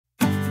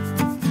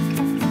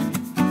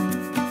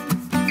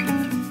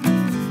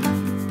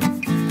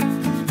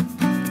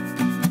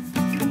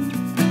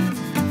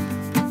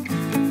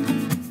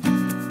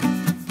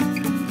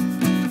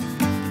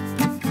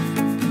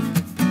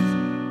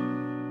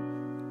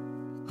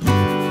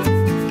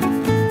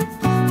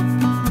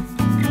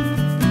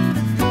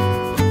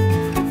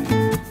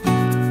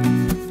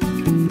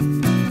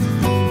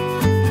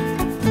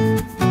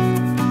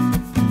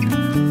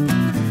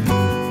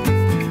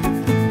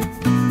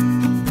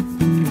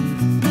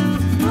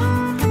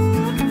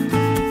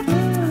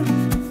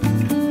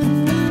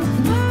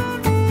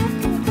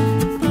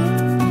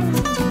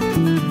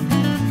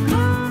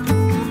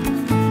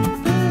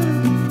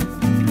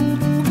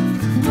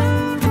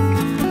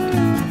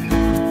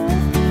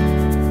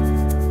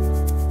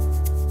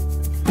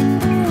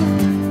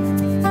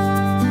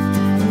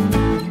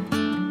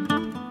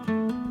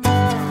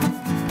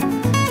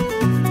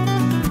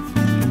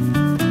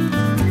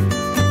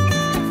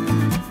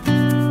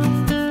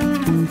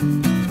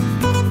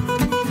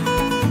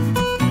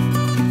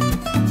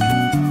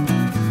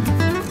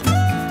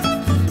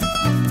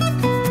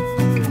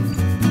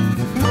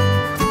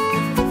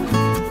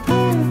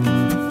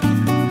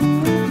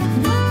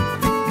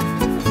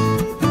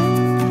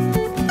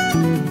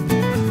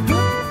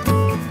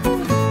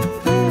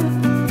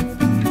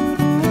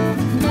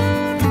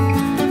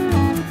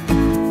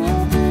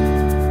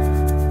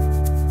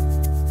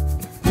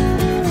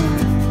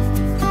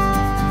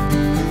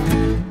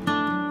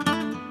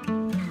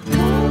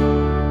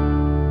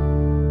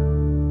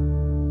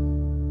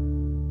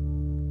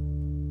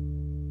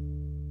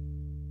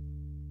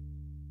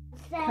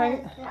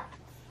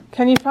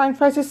Can you find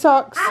Fraser's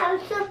socks? I'm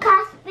so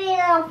casting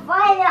on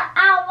fire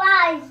our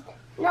eyes.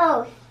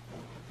 Nose.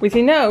 With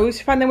your nose?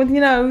 You find them with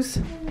your nose?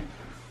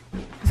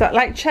 Is that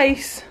like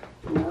Chase?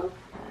 No.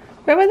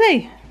 Where were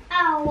they?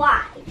 Our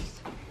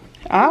eyes.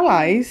 Our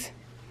eyes?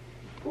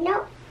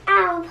 No,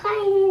 I'm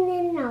finding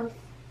the nose.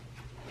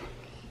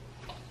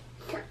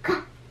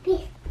 Sucker,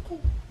 biscuit.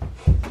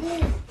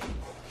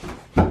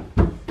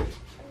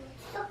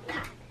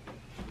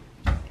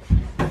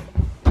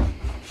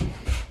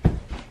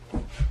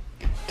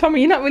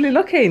 Tommy, you're not really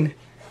looking.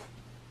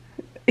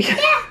 Yeah,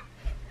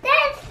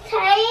 that's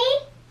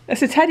Teddy.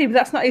 That's a teddy, but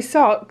that's not his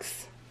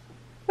socks.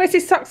 Where's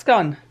his socks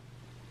gone?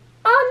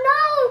 Oh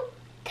no,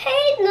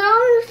 Teddy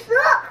no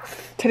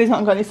socks. Teddy's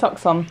not got any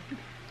socks on.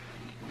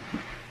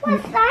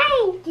 What's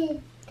that?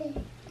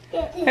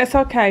 It's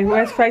okay.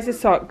 Where's Fraser's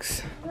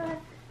socks?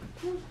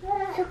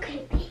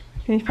 Okay.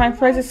 Can you find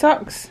Fraser's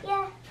socks?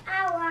 Yeah,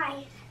 our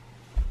eyes.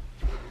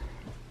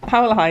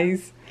 Our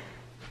eyes.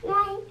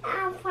 Mine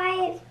are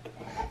five.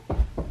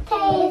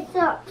 Teddy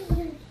socks.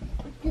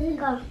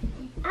 Go.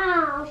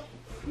 Ow.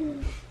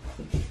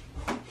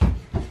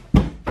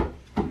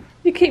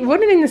 You keep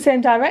running in the same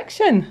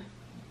direction.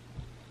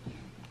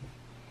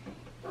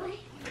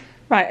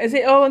 Right, is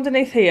it all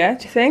underneath here,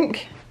 do you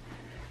think?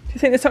 Do you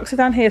think the socks are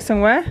down here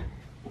somewhere?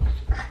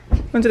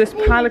 Under this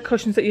pile of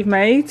cushions that you've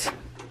made?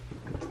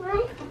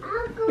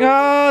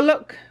 Oh,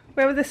 look.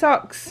 Where were the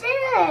socks?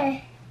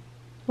 There.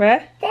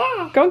 Where?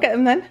 There. Go and get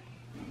them then.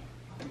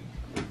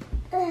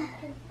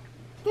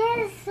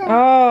 There's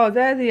Oh,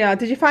 there they are.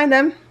 Did you find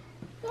them?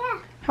 yeah.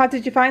 How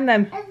did you find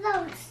them?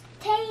 Those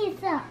Teddy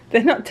socks.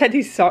 They're not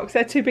Teddy's socks.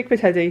 They're too big for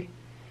Teddy.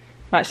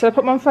 Right, shall I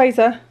put them on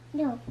Fraser?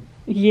 No.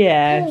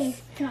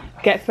 Yes. Teddy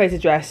socks. Get Fraser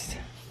dressed.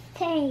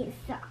 Teddy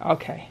socks.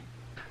 Okay.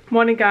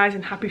 Morning guys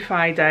and happy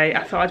Friday.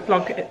 I thought I'd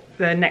vlog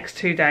the next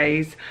 2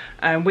 days.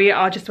 We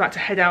are just about to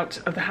head out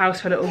of the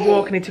house for a little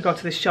walk. I need to go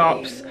to the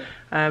shops.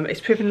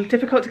 It's proving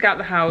difficult to get out of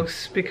the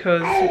house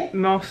because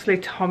mostly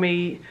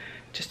Tommy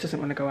just doesn't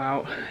want to go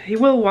out. He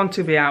will want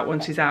to be out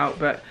once he's out,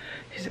 but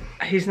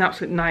he's an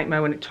absolute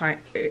nightmare when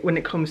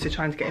it comes to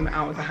trying to get him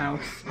out of the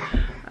house.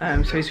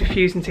 So he's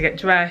refusing to get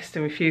dressed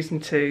and refusing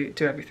to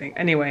do everything.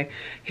 Anyway,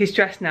 he's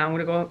dressed now. I'm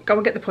gonna go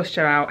and get the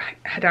pushchair out,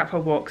 head out for a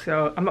walk.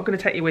 So I'm not going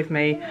to take you with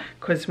me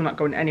because we're not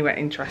going anywhere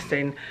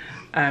interesting,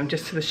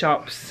 just to the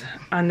shops,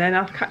 and then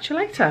I'll catch you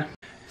later.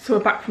 So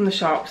we're back from the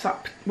shops.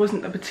 That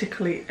wasn't a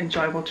particularly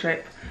enjoyable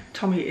trip.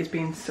 Tommy is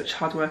being such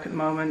hard work at the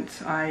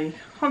moment. I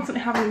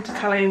constantly having to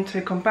tell him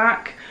to come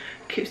back,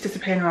 keeps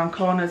disappearing around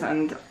corners,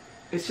 and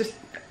it's just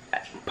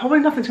probably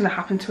nothing's going to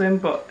happen to him,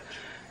 but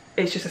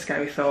it's just a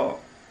scary thought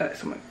that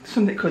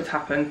something could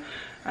happen.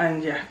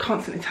 And yeah,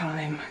 constantly telling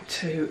him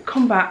to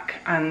come back,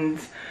 and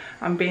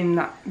I'm being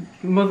that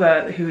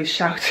mother who is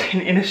shouting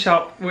in a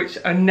shop, which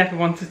I never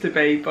wanted to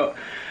be, but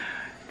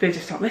they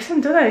just don't listen,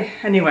 do they?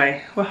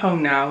 Anyway, we're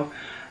home now.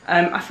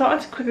 I thought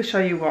I'd quickly show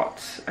you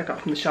what I got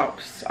from the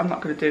shops. I'm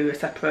not going to do a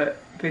separate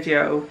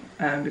video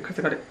because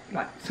I got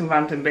like some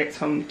random bits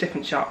from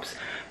different shops,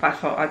 but I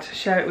thought I'd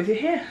share it with you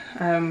here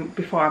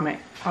before I make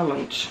our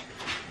lunch.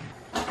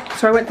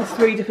 So I went to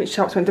 3 different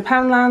shops. I went to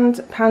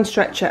Poundland, Pound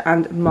Stretcher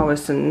and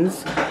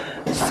Morrison's.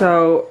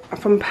 So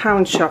from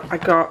Pound Shop I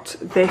got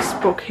this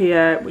book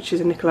here, which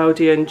is a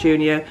Nickelodeon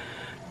Junior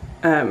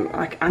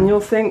like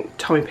annual thing.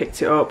 Tommy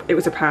picked it up. It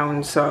was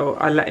 £1, so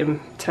I let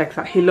him take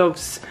that. He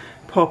loves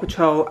Paw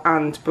Patrol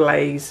and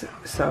Blaze,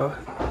 so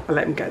I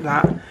let him get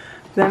that.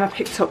 Then I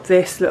picked up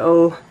this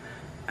little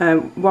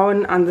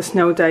Warren and the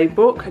Snow Day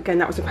book. Again,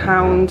 that was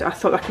 £1. I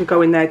thought that could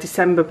go in their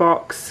December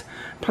box.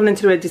 I'm planning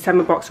to do a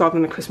December box rather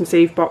than a Christmas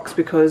Eve box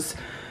because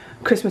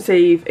Christmas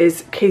Eve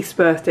is Keith's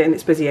birthday and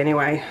it's busy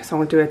anyway, so I'm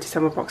going to do a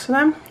December box for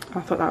them.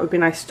 I thought that would be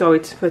a nice story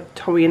for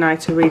Tommy and I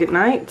to read at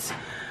night.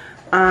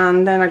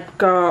 And then I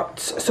got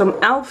some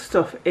elf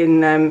stuff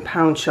in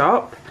Pound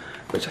Shop,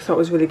 which I thought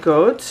was really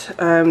good.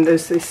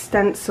 There's these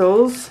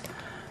stencils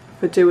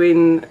for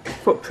doing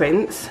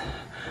footprints.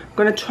 I'm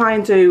going to try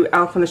and do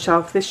Elf on the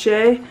Shelf this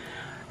year.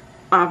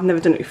 I've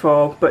never done it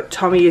before, but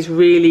Tommy is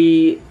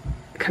really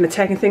kind of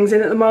taking things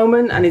in at the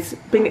moment and he's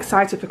been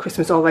excited for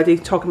Christmas already,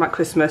 talking about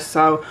Christmas,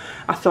 so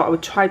I thought I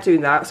would try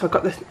doing that. So I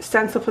got the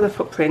stencil for the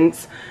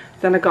footprints,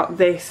 then I got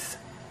this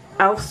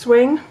elf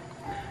swing,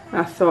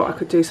 and I thought I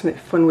could do something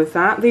fun with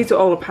that. These are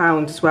all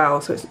 £1 as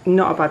well, so it's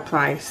not a bad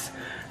price.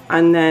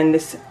 And then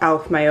this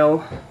elf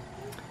mail,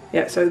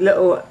 yeah, so a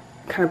little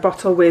kind of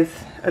bottle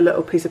with a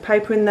little piece of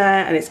paper in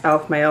there, and it's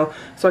elf mail.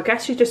 So I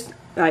guess you just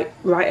like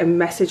write a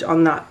message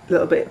on that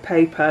little bit of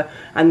paper,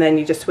 and then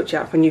you just switch it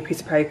out for a new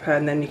piece of paper,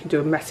 and then you can do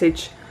a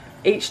message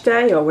each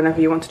day or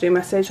whenever you want to do a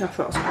message. I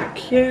thought it was quite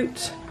cute.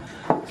 So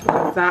I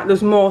got that.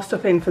 There's more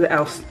stuff in for the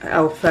elf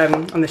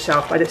on the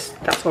shelf.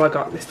 That's all I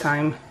got this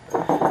time.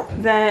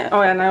 There.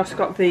 Oh, and I also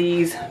got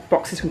these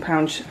boxes from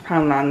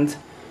Poundland.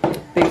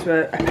 These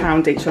were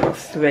 £1 each, so I got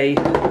 3.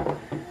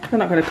 They're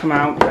not going to come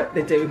out, but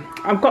they do.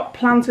 I've got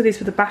plans for these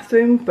for the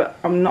bathroom, but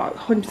I'm not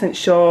 100%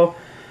 sure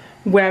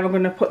where I'm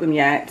going to put them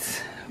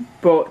yet.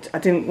 but I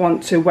didn't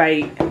want to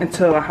wait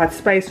until I had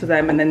space for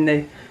them and then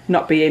they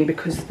not be in,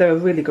 because they're a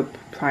really good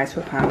price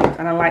for £1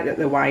 and I like that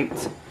they're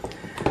white.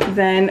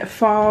 Then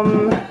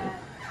from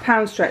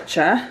Pound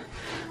Stretcher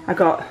I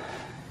got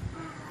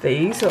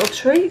these little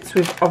treats.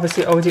 We've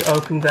obviously already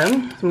opened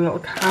them. Some little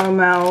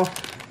caramel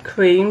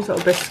creams,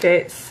 little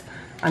biscuits,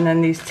 and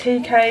then these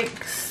tea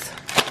cakes.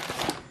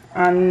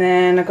 And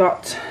then I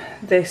got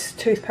this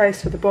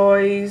toothpaste for the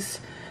boys.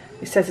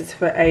 It says it's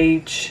for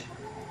age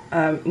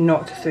 0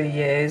 to 3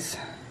 years,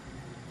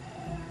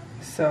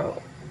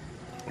 so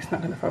it's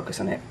not going to focus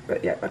on it,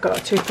 but yeah, I got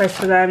a toothpaste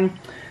for them.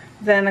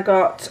 Then I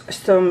got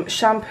some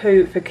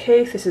shampoo for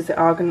Keith. This is the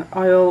argan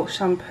oil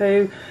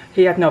shampoo.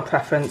 He had no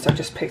preference, I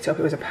just picked it up.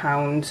 It was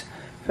 £1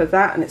 for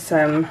that, and it's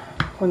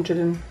 100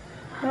 and,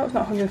 no, it's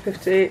not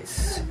 150,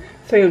 it's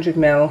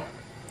 300ml,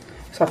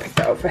 so I picked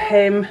that up for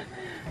him.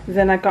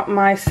 Then I got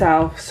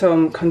myself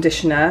some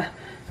conditioner.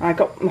 I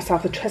got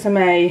myself the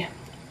Tresemme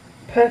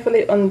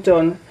Perfectly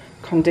Undone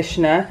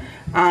conditioner,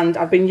 and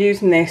I've been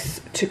using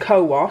this to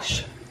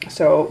co-wash,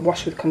 so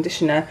wash with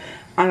conditioner,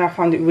 and I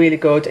found it really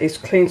good. It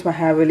cleans my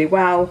hair really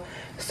well,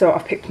 so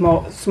I've picked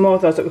some more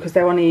of those up because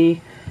they're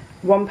only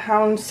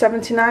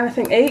 £1.79 I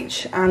think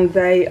each, and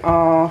they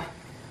are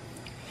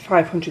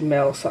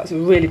 500ml, so that's a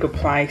really good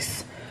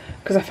price,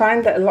 because I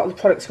find that a lot of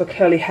the products for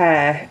curly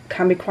hair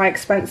can be quite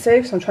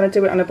expensive, so I'm trying to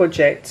do it on a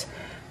budget.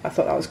 I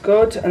thought that was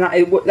good, and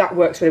that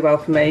works really well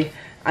for me.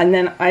 And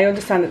then I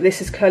understand that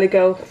this is Curly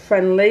Girl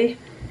friendly,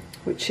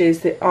 which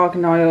is the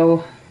argan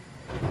oil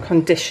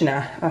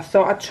conditioner. I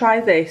thought I'd try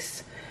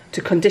this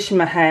to condition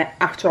my hair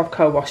after I've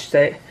co-washed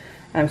it,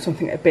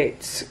 something a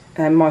bit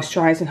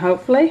moisturising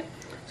hopefully.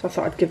 So I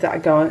thought I'd give that a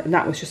go, and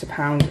that was just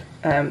 £1.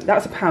 That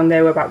was £1,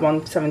 they were about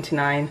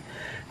 £1.79.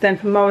 Then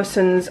from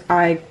Morrison's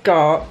I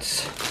got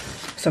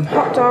some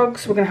hot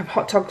dogs. We're going to have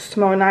hot dogs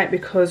tomorrow night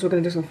because we're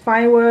going to do some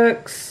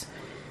fireworks.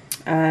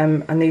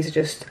 And these are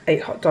just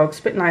 8 hot dogs,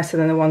 a bit nicer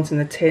than the ones in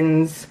the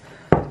tins.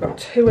 I've got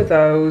 2 of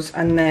those,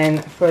 and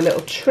then for a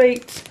little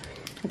treat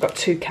I've got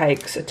 2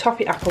 cakes, a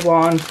toffee apple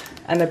one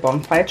and a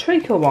bonfire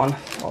treacle one. I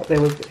thought they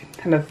were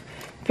kind of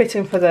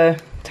fitting for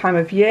the time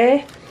of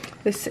year.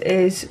 This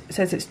is, it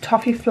says it's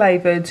toffee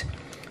flavoured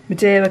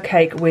Madeira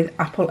cake with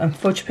apple and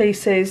fudge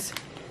pieces,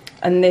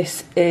 and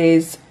this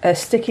is a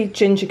sticky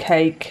ginger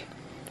cake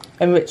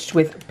enriched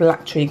with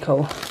black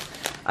treacle.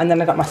 And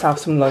then I got myself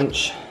some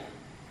lunch.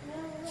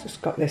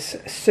 Just got this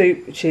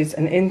soup, which is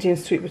an Indian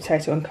sweet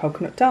potato and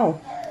coconut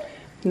dal.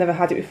 Never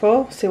had it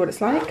before, see what it's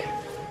like.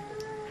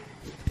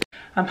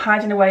 I'm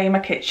hiding away in my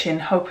kitchen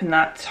hoping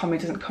that Tommy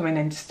doesn't come in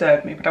and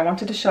disturb me, but I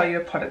wanted to show you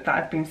a product that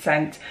I've been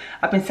sent.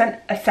 I've been sent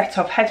a set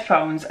of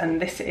headphones,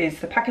 and this is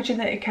the packaging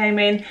that it came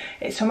in.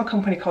 It's from a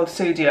company called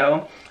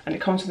Studio, and it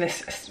comes with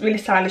this really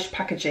stylish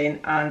packaging,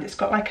 and it's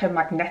got like a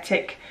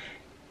magnetic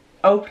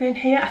opening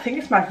here. I think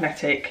it's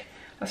magnetic.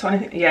 That's what I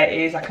think. Yeah, it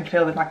is. I can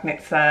feel the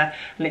magnets there,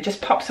 and it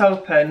just pops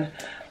open,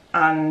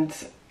 and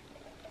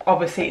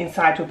obviously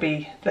inside will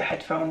be the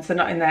headphones. They're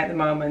not in there at the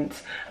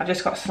moment. I've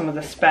just got some of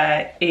the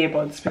spare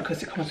earbuds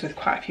because it comes with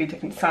quite a few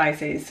different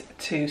sizes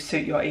to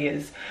suit your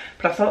ears.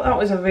 But I thought that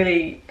was a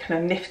really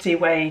kind of nifty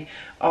way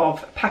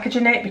of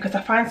packaging it, because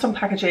I find some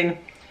packaging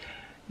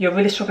you're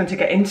really struggling to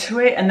get into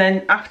it, and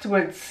then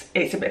afterwards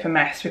it's a bit of a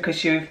mess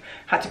because you've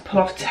had to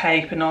pull off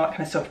tape and all that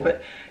kind of stuff.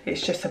 But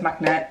it's just a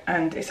magnet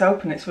and it's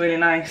open. It's really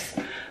nice.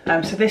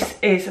 So this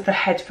is the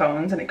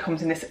headphones, and it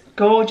comes in this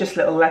gorgeous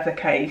little leather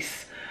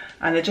case,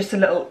 and they're just the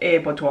little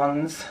earbud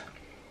ones.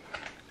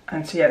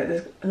 And so yeah,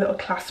 there's a little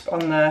clasp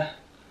on the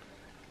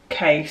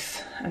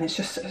case, and it's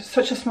just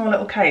such a small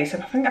little case,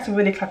 and I think that's a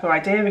really clever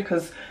idea,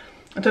 because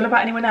I don't know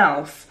about anyone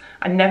else,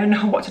 I never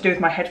know what to do with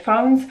my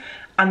headphones,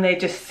 and they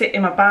just sit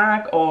in my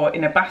bag or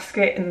in a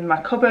basket in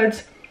my cupboard,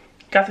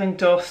 gathering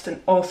dust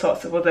and all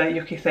sorts of other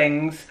yucky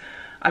things,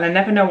 and I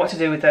never know what to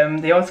do with them.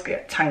 They always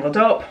get tangled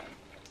up.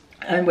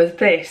 And with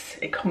this,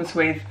 it comes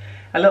with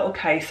a little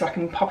case, so I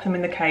can pop them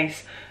in the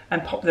case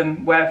and pop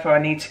them wherever I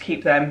need to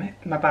keep them,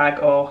 in my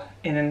bag or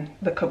in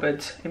the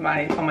cupboard on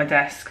my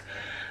desk.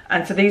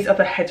 And so these are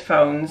the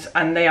headphones,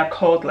 and they are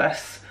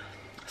cordless,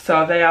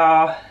 so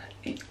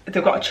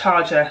they've got a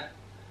charger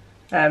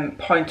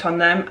point on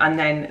them, and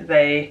then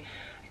they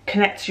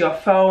connect to your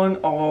phone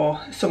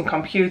or some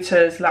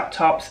computers,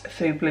 laptops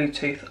through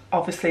Bluetooth.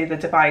 Obviously the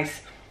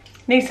device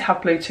needs to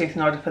have Bluetooth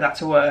in order for that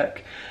to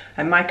work.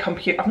 And my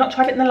computer, I've not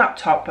tried it in the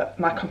laptop, but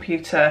my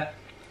computer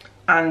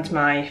and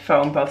my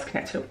phone both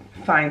connected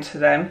fine to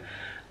them,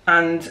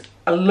 and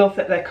I love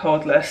that they're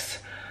cordless.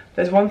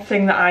 There's one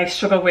thing that I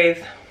struggle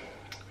with,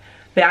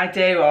 the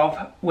idea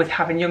of with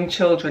having young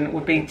children,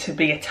 would be to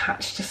be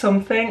attached to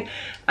something,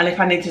 and if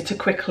I needed to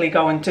quickly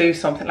go and do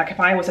something, like if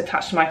I was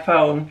attached to my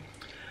phone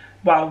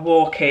while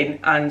walking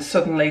and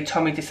suddenly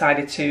Tommy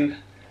decided to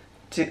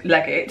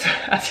leg it,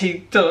 as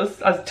he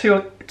does, as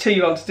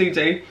two-year-olds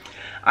do,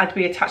 I'd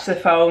be attached to the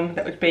phone.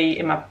 That would be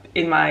in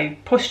my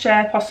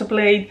pushchair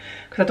possibly,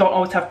 because I don't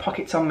always have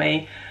pockets on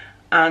me,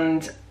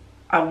 and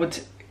I would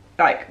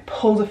like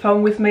pull the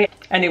phone with me.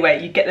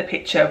 Anyway, you get the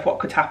picture of what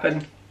could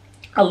happen.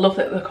 I love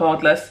that they're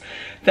cordless,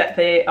 that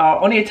they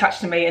are only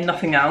attached to me and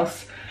nothing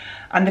else.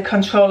 And the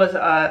controllers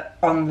are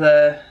on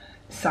the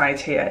side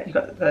here. You've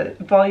got the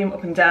volume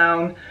up and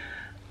down,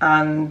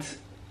 and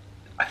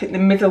I think the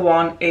middle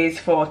one is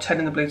for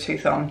turning the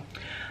Bluetooth on.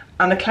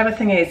 And the clever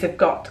thing is they've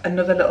got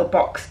another little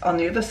box on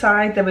the other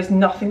side. There is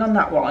nothing on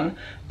that one,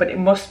 but it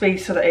must be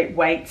so that it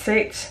weights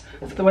it.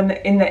 So that when they're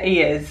in their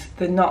ears,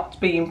 they're not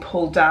being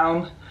pulled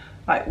down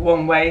like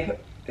one way.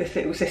 If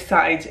it was this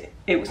side,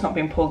 it was not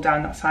being pulled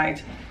down that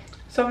side.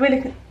 So I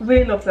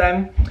really love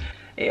them.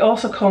 It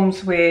also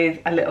comes with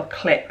a little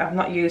clip. I've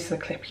not used the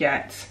clip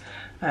yet,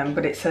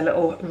 but it's a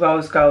little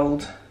rose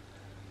gold.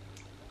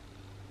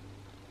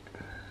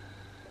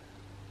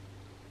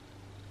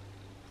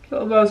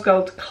 Little rose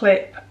gold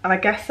clip, and I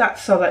guess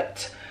that's so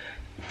that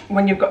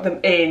when you've got them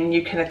in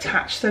you can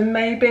attach them,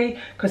 maybe,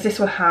 because this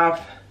will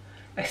have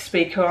a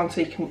speaker on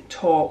so you can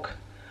talk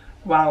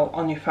while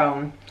on your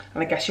phone,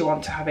 and I guess you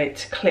want to have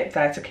it clipped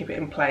there to keep it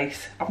in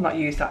place. I've not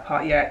used that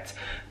part yet,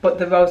 but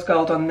the rose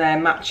gold on there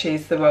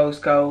matches the rose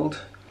gold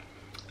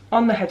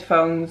on the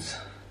headphones.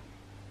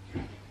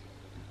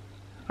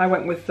 I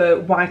went with the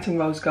white and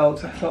rose gold,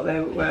 so I thought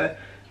they were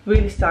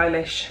really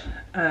stylish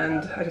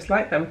and I just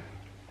like them.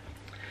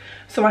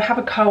 So I have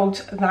a code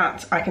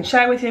that I can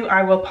share with you.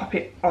 I will pop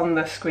it on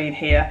the screen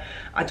here.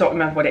 I don't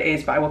remember what it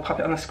is, but I will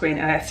pop it on the screen,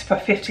 and it's for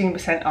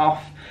 15%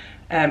 off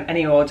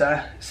any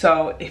order.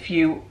 So if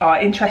you are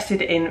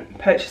interested in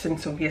purchasing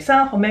some for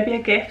yourself or maybe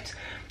a gift,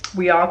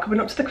 we are coming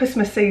up to the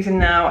Christmas season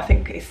now. I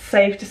think it's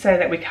safe to say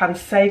that we can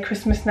say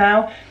Christmas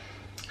now.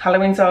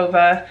 Halloween's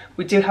over.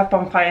 We do have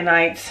Bonfire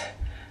Night,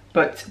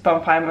 but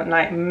Bonfire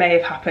Night may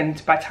have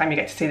happened by the time you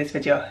get to see this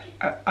video.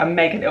 I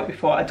may get it up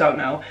before, I don't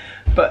know.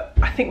 But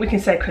I think we can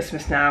say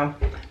Christmas now.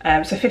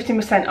 So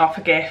 15% off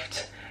a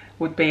gift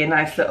would be a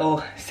nice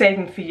little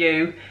saving for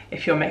you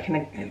if you're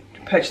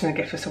purchasing a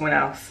gift for someone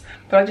else.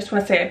 But I just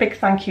want to say a big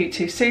thank you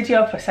to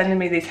Studio for sending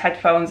me these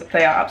headphones.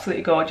 They are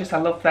absolutely gorgeous, I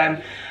love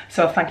them.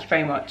 So thank you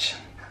very much.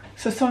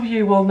 So some of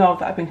you will know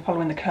that I've been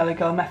following the Curly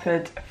Girl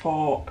method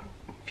for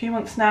a few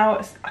months now.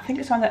 I think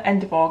it's around the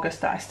end of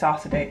August that I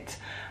started it.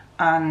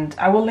 And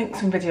I will link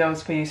some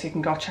videos for you so you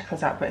can go check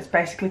those out, but it's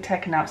basically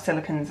taking out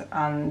silicons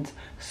and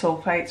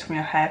sulfates from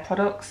your hair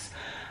products.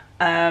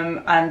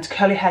 And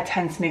curly hair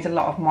tends to need a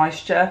lot of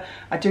moisture.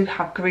 I do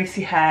have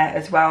greasy hair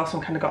as well, so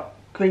I've kind of got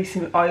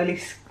greasy,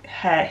 oily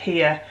hair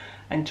here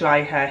and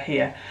dry hair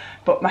here.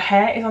 But my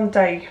hair is on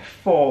day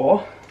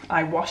 4.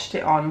 I washed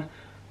it on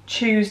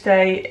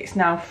Tuesday, it's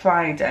now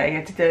Friday.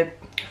 I did a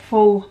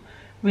full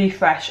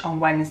refresh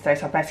on Wednesday,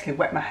 so I basically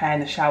wet my hair in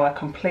the shower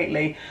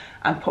completely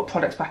and put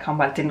products back on,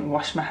 but I didn't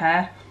wash my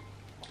hair.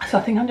 So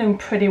I think I'm doing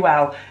pretty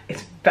well.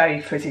 It's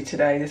very frizzy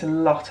today, there's a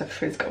lot of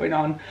frizz going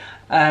on,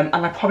 and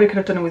I probably could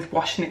have done it with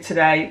washing it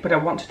today, but I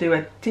want to do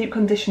a deep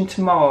condition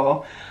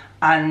tomorrow,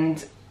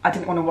 and I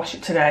didn't want to wash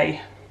it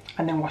today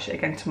and then wash it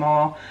again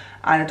tomorrow,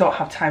 and I don't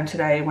have time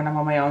today when I'm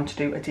on my own to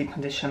do a deep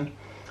condition.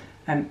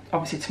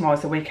 Obviously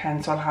tomorrow's the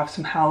weekend, so I'll have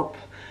some help.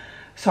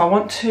 So I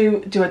want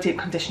to do a deep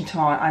condition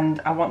tomorrow,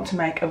 and I want to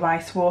make a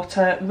rice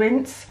water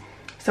rinse.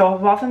 So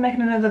rather than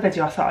making another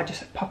video, I thought I'd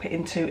just pop it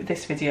into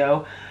this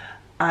video.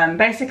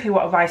 Basically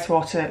what a rice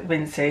water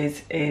rinse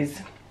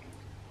is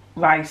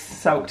rice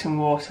soaked in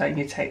water, and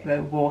you take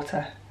the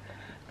water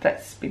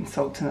that's been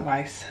soaked in the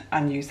rice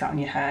and use that on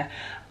your hair.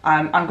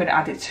 I'm going to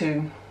add it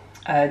to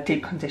a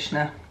deep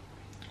conditioner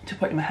to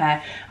put in my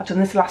hair. I've done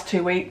this the last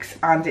 2 weeks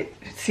and it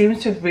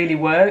seems to have really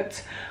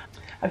worked.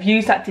 I've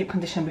used that deep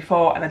conditioner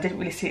before and I didn't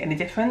really see any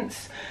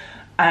difference.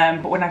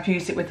 But when I've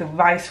used it with the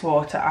rice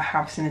water, I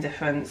have seen a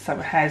difference. So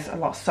my hair's a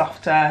lot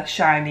softer,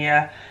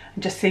 shinier,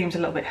 and just seems a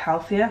little bit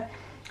healthier.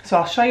 So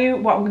I'll show you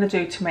what I'm going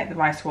to do to make the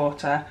rice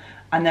water,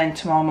 and then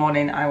tomorrow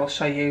morning I will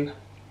show you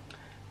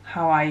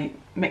how I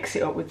mix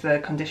it up with the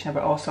conditioner,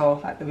 but also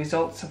like the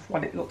results of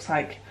what it looks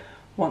like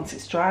once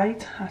it's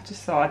dried. I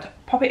just thought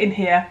I'd pop it in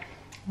here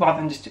rather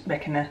than just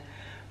making a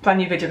brand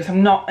new video, because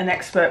I'm not an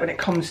expert when it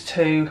comes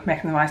to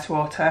making the rice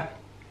water,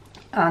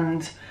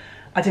 and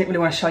I didn't really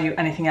want to show you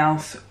anything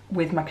else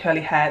with my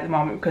curly hair at the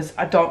moment because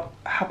I don't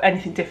have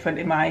anything different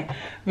in my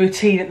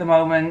routine at the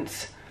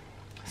moment.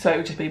 So it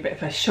would just be a bit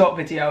of a short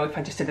video if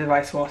I just did the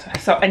rice water.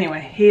 So anyway,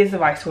 here's the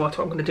rice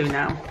water, what I'm going to do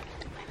now.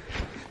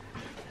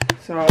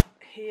 So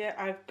here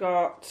I've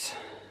got,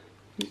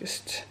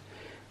 just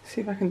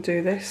see if I can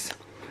do this.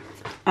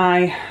 I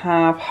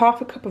have half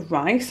a cup of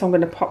rice, so I'm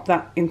going to pop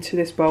that into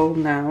this bowl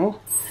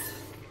now.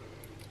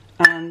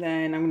 And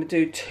then I'm going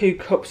to do 2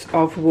 cups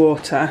of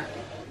water.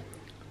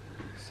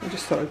 So I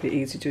just thought it would be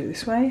easy to do it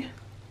this way.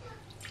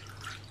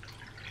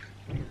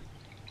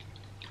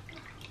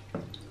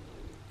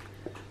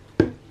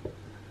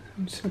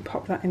 I'm just going to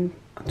pop that in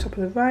on top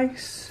of the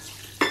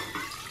rice,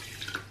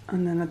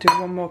 and then I'll do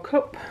 1 more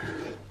cup.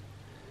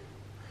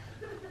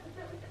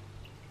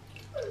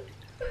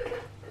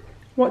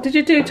 What did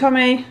you do,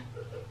 Tommy?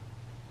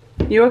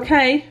 You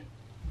okay?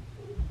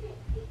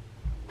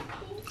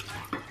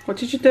 What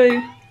did you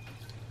do?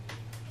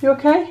 You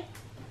okay?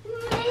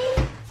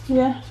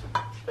 Yeah.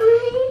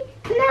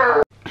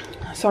 No.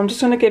 So I'm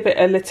just going to give it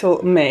a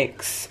little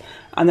mix.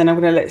 and then I'm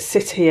going to let it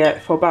sit here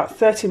for about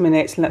 30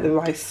 minutes and let the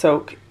rice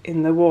soak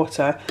in the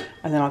water,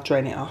 and then I'll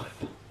drain it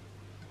off.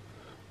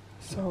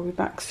 So I'll be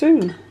back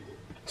soon.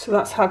 So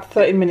that's had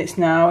 30 minutes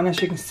now, and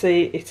as you can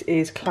see it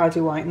is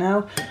cloudy white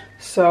now,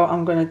 so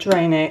I'm going to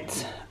drain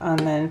it and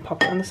then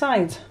pop it on the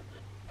side.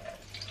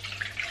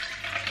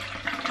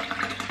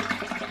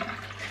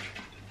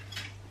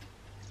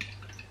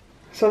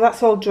 So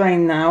that's all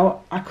drained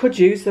now. I could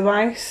use the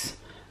rice,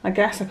 I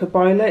guess I could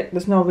boil it.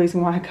 There's no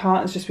reason why I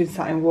can't, it's just been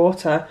sat in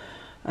water.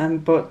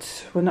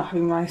 But we're not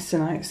having rice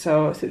tonight,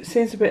 so it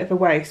seems a bit of a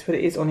waste, but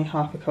it is only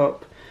half a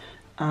cup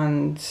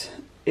and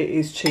it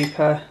is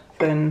cheaper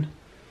than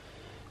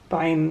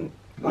buying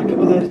like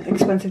other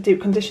expensive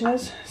deep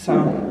conditioners.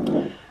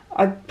 So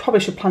I probably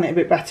should plan it a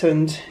bit better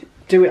and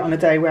do it on a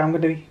day where I'm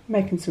going to be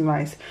making some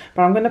rice.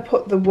 But I'm going to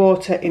put the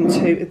water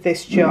into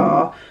this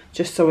jar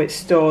just so it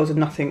stores and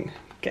nothing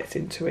gets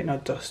into it, no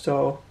dust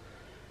or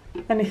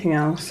anything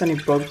else, any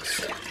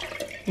bugs,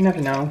 you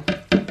never know.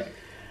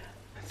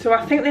 So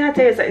I think the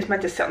idea is that it's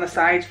meant to sit on the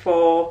side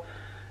for,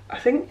 I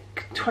think,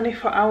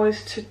 24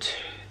 hours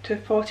to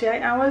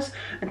 48 hours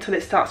until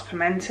it starts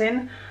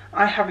fermenting.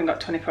 I haven't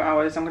got 24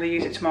 hours, I'm going to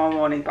use it tomorrow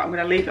morning, but I'm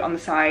going to leave it on the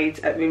side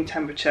at room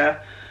temperature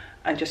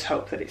and just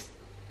hope that it's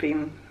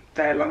been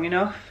there long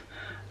enough.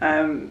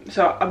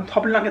 So I'm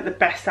probably not getting the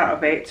best out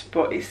of it,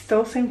 but it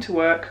still seemed to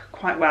work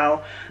quite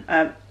well.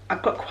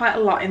 I've got quite a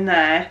lot in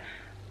there.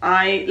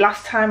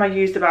 Last time I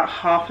used about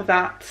half of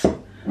that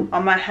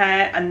on my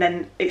hair, and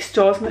then it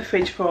stores in the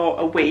fridge for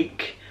a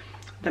week.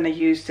 Then I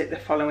used it the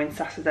following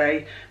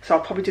Saturday, so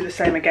I'll probably do the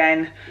same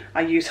again.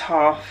 I use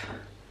half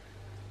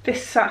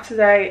this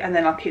Saturday and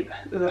then I'll keep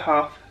the other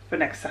half for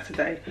next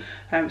Saturday.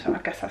 So I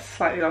guess that's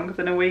slightly longer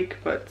than a week,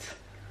 but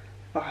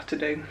I'll have to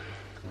do.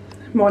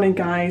 Morning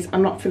guys,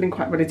 I'm not feeling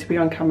quite ready to be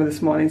on camera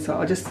this morning, so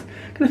I'm just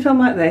going to film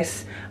like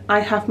this. I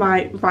have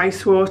my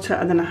rice water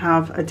and then I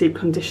have a deep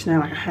conditioner,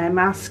 like a hair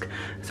mask,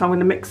 so I'm going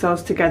to mix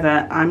those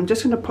together. I'm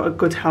just going to put a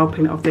good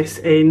helping of this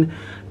in.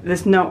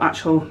 There's no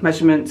actual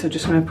measurement, so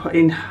just going to put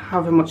in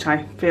however much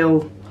I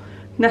feel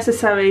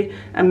necessary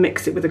and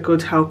mix it with a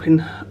good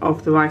helping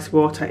of the rice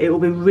water. It will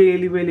be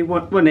really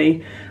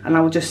runny, and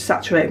I will just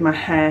saturate my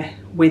hair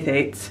with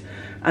it,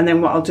 and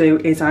then what I'll do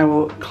is I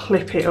will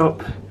clip it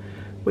up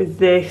with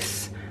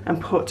this and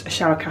put a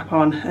shower cap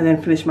on and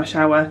then finish my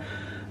shower.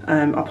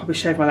 I'll probably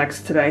shave my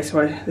legs today,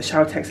 so the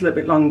shower takes a little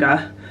bit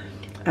longer,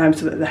 so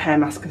that the hair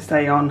mask can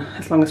stay on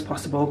as long as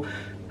possible.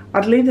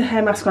 I'd leave the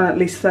hair mask on at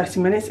least 30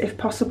 minutes if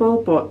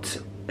possible, but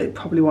it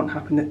probably won't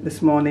happen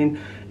this morning.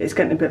 It's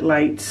getting a bit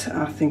late.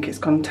 I think it's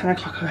gone 10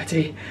 o'clock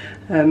already.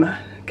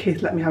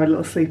 Keith let me have a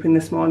little sleep in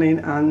this morning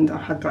and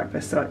I've had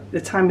breakfast, so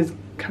the time is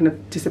kind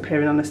of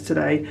disappearing on us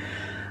today.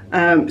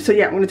 So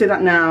yeah, I'm going to do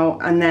that now,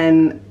 and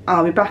then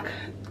I'll be back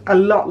a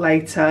lot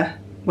later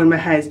when my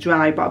hair's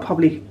dry, but I'll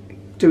probably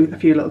do a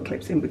few little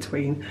clips in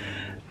between.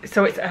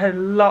 So it's a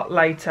lot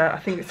later, I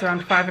think it's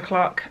around 5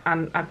 o'clock,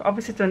 and I've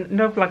obviously done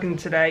no vlogging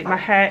today. My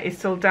hair is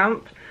still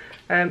damp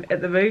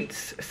at the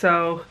roots,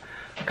 so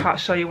I can't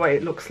show you what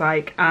it looks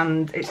like,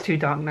 and it's too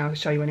dark now to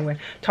show you anyway.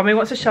 Tommy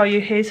wants to show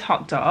you his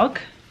hot dog.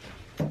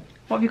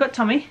 What have you got,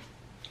 Tommy?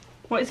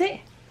 What is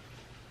it?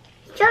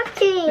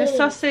 Sausage. The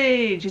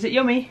sausage. Is it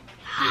yummy?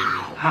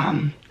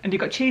 And you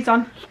got cheese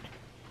on?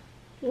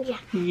 Yeah.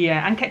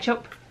 Yeah, and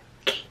ketchup.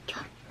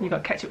 You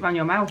got ketchup around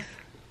your mouth.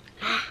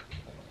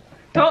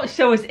 Don't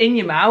show us in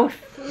your mouth.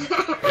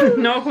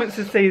 No one wants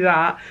to see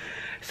that.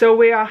 So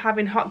we are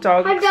having hot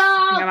dogs. Hot dog.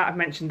 I think I might have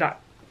mentioned that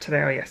today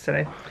or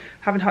yesterday.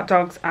 Having hot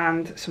dogs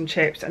and some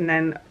chips, and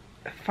then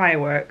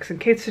fireworks. And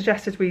kids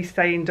suggested we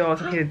stay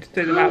indoors and he'd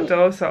do them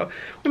outdoors, so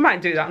we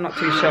might do that. I'm not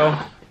too sure.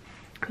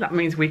 That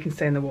means we can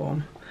stay in the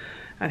warm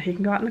and he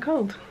can go out in the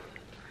cold.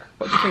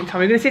 What do you think, Tom?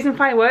 We're going to see some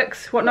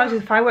fireworks. What noise do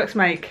the fireworks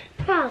make?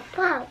 Pow,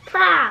 pow,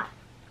 pow.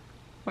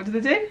 What do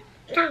they do?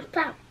 Pow,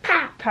 pow,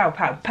 pow. Pow,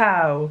 pow,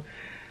 pow.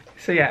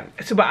 So yeah,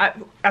 so but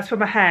as for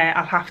my hair,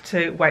 I'll have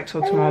to wait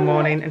till tomorrow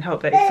morning and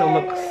hope that it still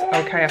looks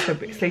okay after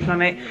sleeping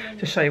on it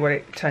to show you what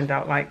it turned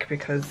out like,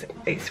 because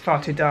it's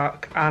far too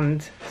dark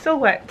and still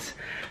wet.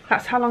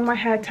 That's how long my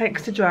hair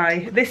takes to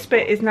dry. This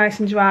bit is nice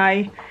and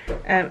dry.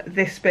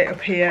 This bit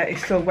up here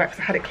is still wet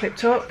because I had it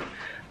clipped up,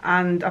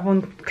 and I've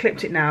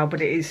unclipped it now,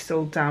 but it is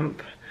still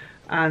damp,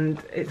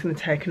 and it's going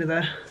to take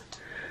another,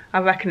 I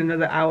reckon,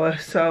 another hour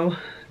so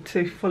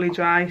to fully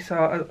dry.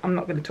 So I'm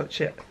not going to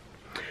touch it.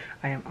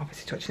 I am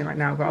obviously touching it right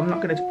now, but I'm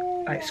not going to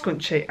like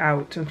scrunch it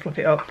out and fluff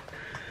it up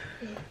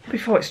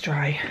before it's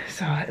dry.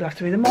 So it'll have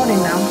to be the morning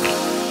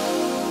now.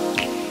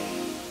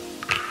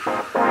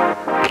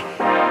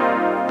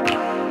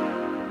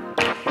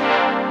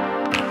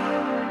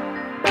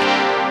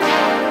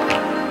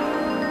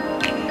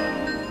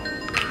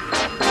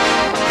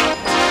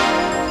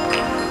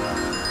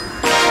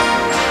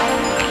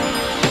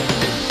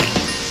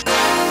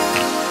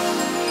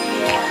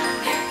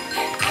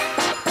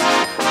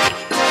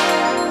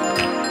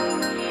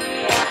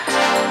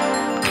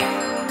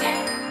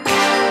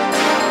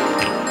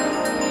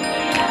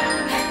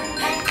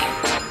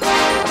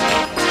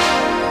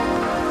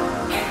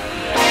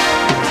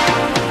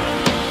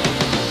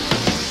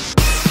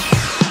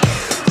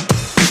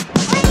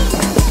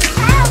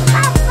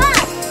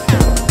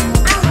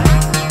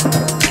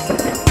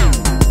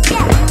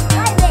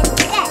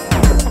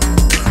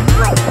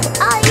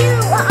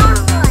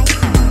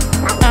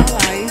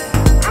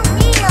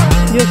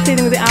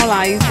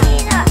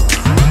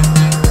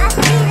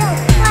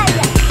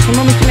 For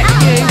Mummy to next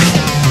to you.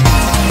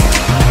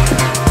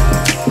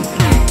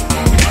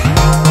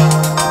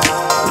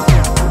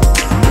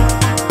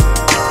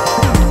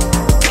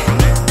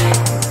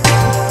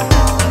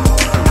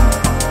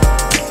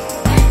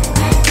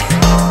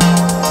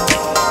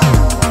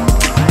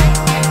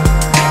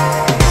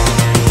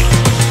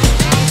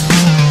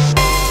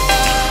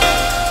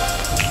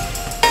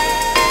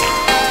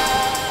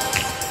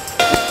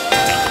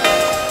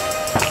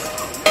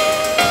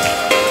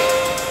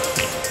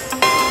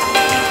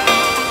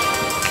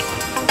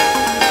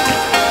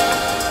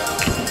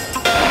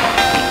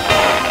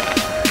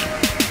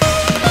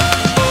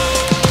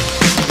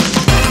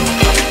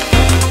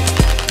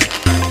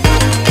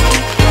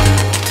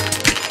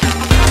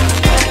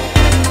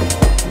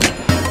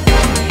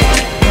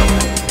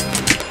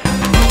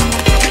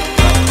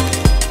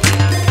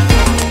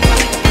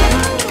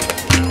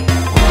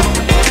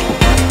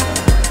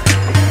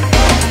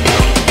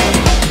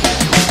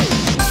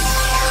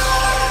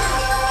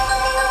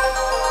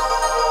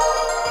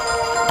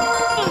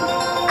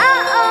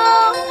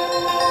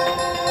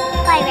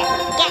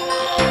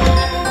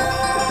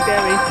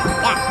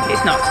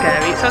 It's not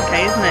scary, it's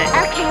okay, isn't it?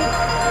 Okay.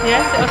 Yeah,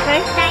 is it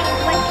okay?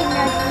 Daddy's working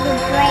on the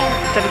brain.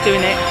 Daddy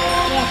doing it?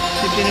 Yes.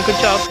 You're doing a good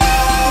job?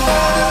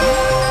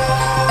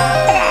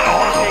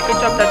 Okay, good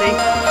job, Daddy.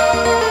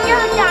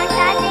 Well done,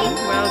 Daddy.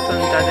 Well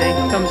done, Daddy.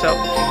 Thumbs up.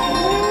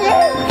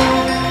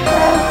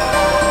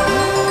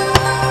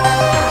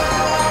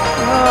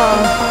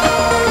 Oh.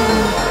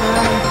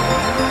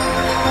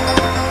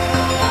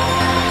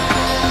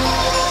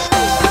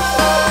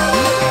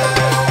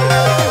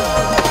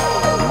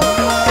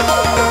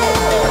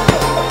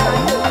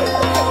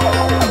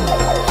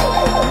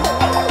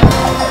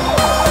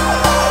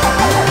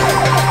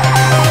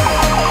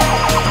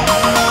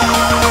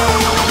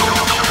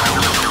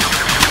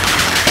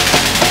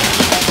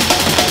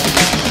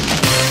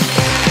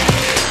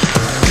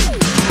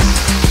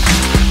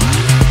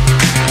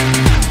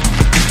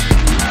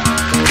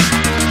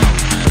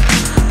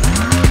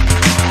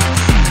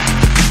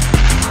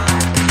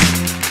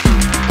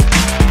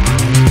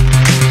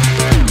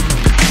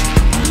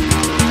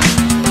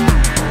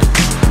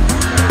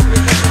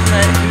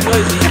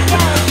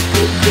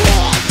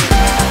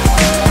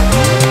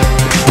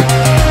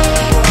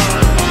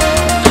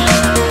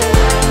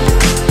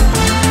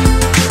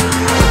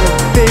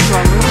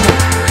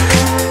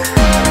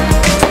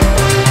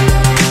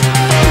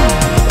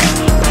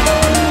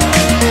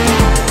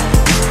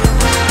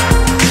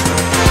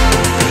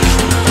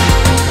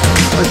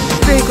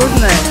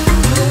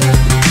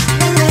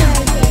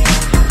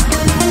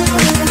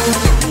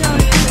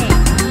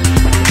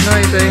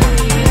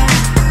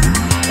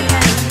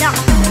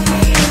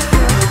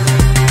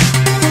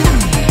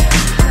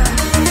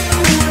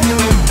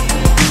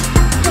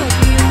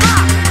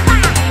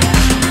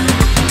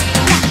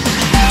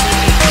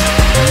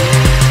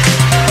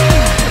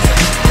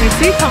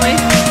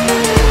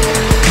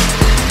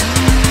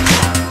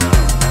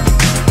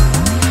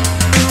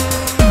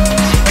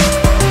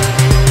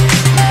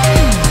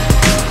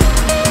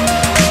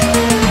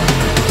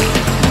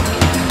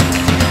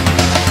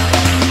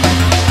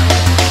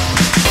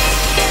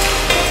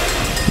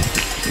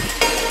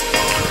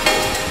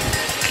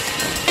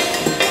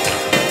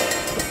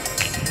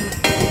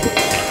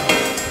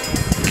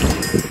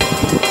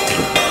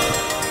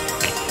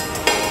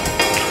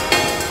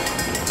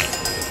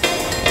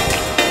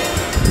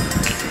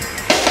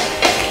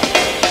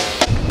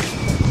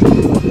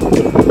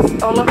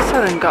 All of a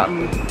sudden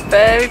gotten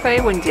very,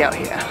 very windy out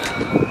here.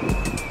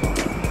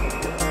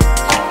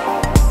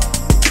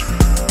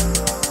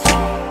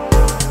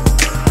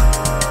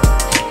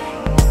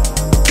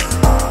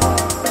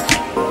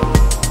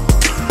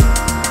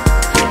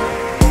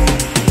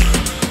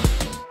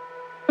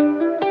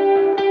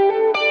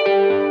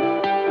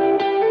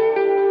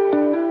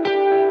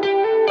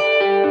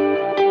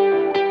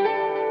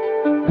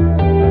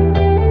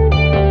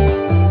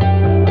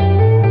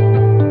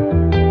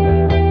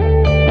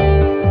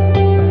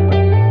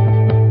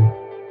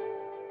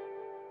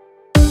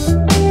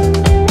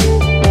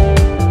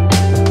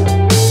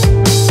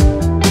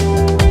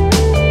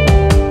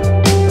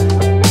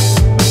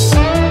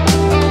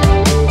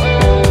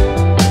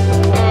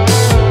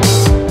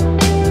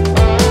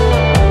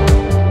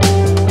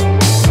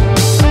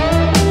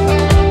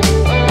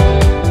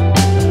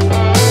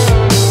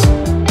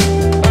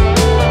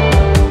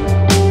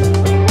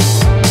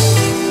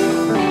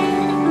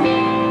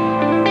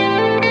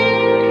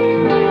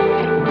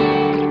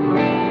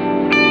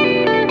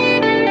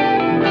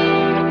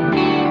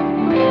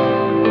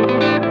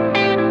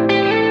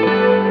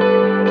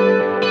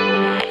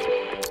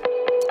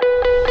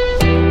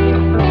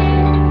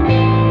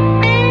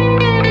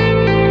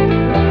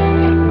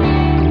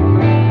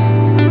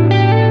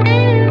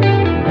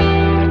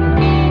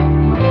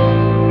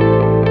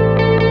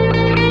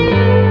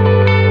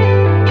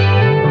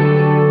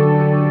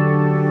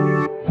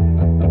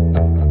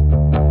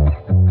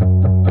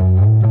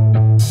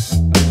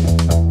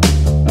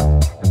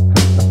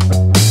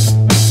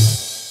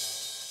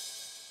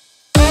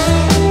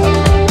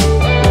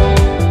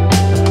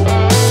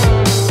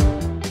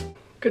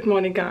 Good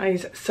morning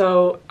guys.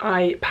 So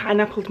I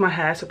pineappled my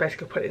hair, so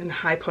basically put it in a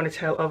high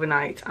ponytail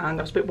overnight, and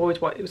I was a bit worried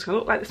what it was going to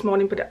look like this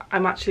morning, but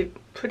I'm actually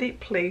pretty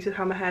pleased with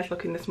how my hair's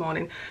looking this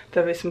morning.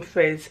 There is some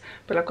frizz,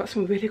 but I've got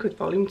some really good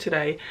volume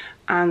today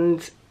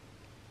and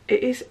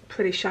it is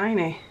pretty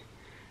shiny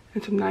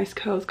and some nice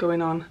curls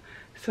going on.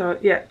 So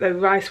yeah, the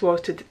rice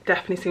water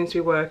definitely seems to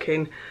be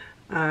working.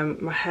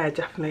 My hair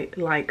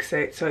definitely likes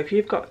it. So if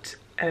you've got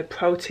a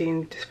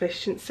protein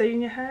deficiency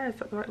in your hair, is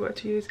that the right word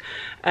to use?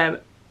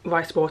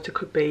 Rice water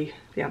could be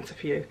the answer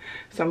for you.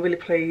 So I'm really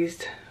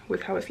pleased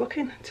with how it's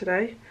looking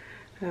today.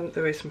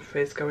 There is some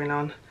frizz going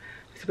on.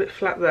 It's a bit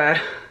flat there,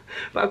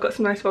 but I've got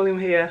some nice volume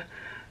here.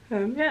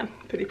 Yeah,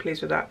 pretty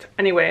pleased with that.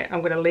 Anyway,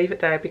 I'm going to leave it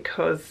there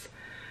because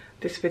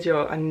this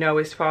video I know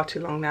is far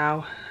too long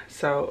now,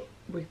 so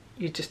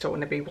you just don't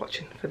want to be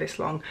watching for this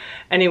long.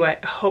 Anyway,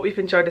 I hope you've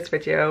enjoyed this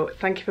video.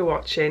 Thank you for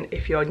watching.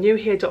 If you're new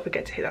here, don't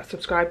forget to hit that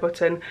subscribe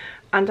button,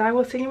 and I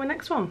will see you in the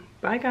next one.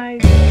 Bye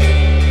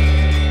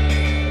guys.